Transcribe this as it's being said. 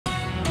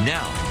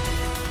Now,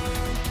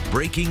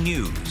 breaking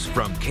news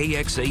from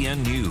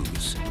KXAN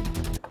News.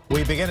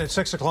 We begin at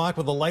 6 o'clock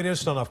with the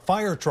latest on a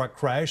fire truck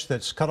crash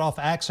that's cut off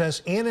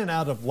access in and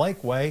out of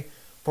Lakeway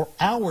for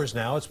hours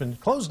now. It's been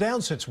closed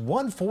down since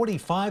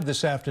 1:45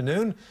 this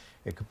afternoon.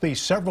 It could be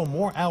several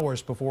more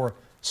hours before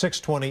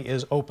 6:20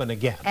 is open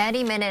again.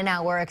 Any minute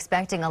now, we're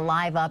expecting a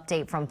live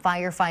update from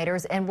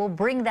firefighters, and we'll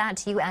bring that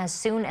to you as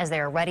soon as they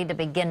are ready to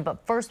begin.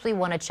 But first, we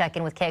want to check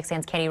in with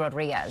KXAN's Katie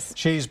Rodriguez.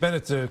 She's been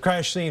at the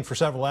crash scene for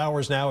several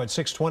hours now at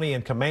 620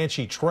 and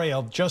Comanche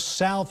Trail, just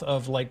south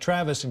of Lake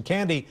Travis. And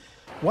Candy,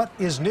 what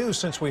is new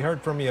since we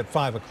heard from you at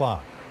 5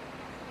 o'clock?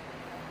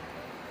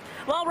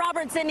 Well,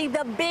 Robert, Sydney,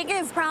 the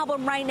biggest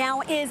problem right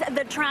now is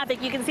the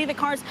traffic. You can see the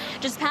cars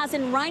just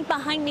passing right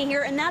behind me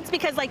here, and that's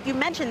because, like you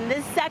mentioned,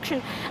 this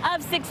section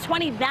of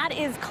 620, that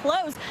is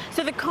closed.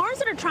 So the cars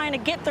that are trying to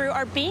get through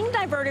are being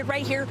diverted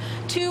right here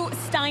to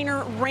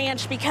Steiner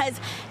Ranch because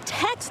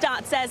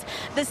TxDOT says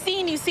the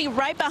scene you see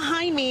right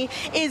behind me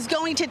is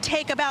going to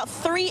take about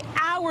 3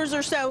 hours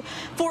or so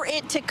for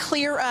it to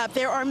clear up.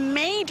 There are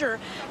major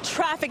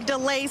traffic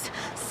delays,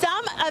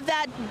 some of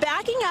that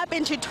backing up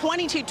into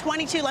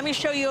 2222. Let me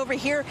show you over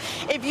here.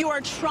 If you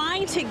are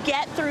trying to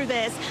get through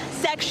this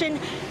section,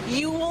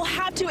 you will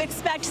have to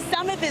expect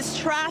some of this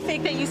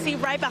traffic that you see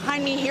right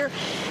behind me here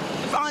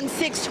on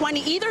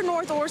 620, either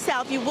north or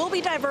south. You will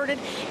be diverted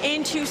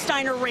into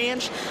Steiner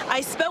Ranch.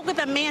 I spoke with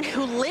a man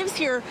who lives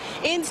here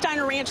in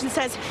Steiner Ranch and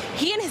says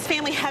he and his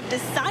family have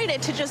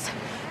decided to just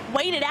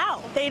wait it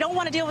out. They don't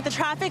want to deal with the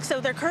traffic,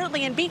 so they're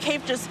currently in Bee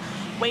Cave just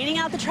waiting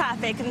out the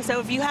traffic. And so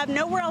if you have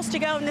nowhere else to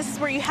go and this is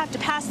where you have to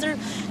pass through,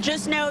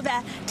 just know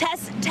that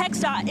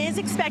TxDOT is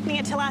expecting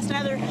it to last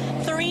another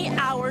 3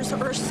 hours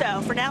or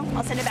so. For now,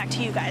 I'll send it back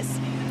to you guys.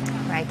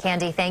 All right,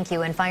 Candy, thank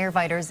you. And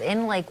firefighters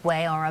in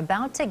Lakeway are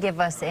about to give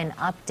us an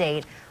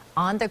update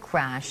on the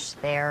crash.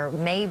 They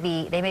may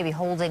be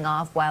holding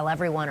off while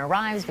everyone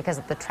arrives because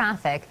of the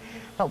traffic,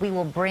 but we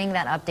will bring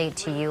that update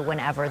to you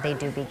whenever they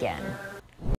do begin.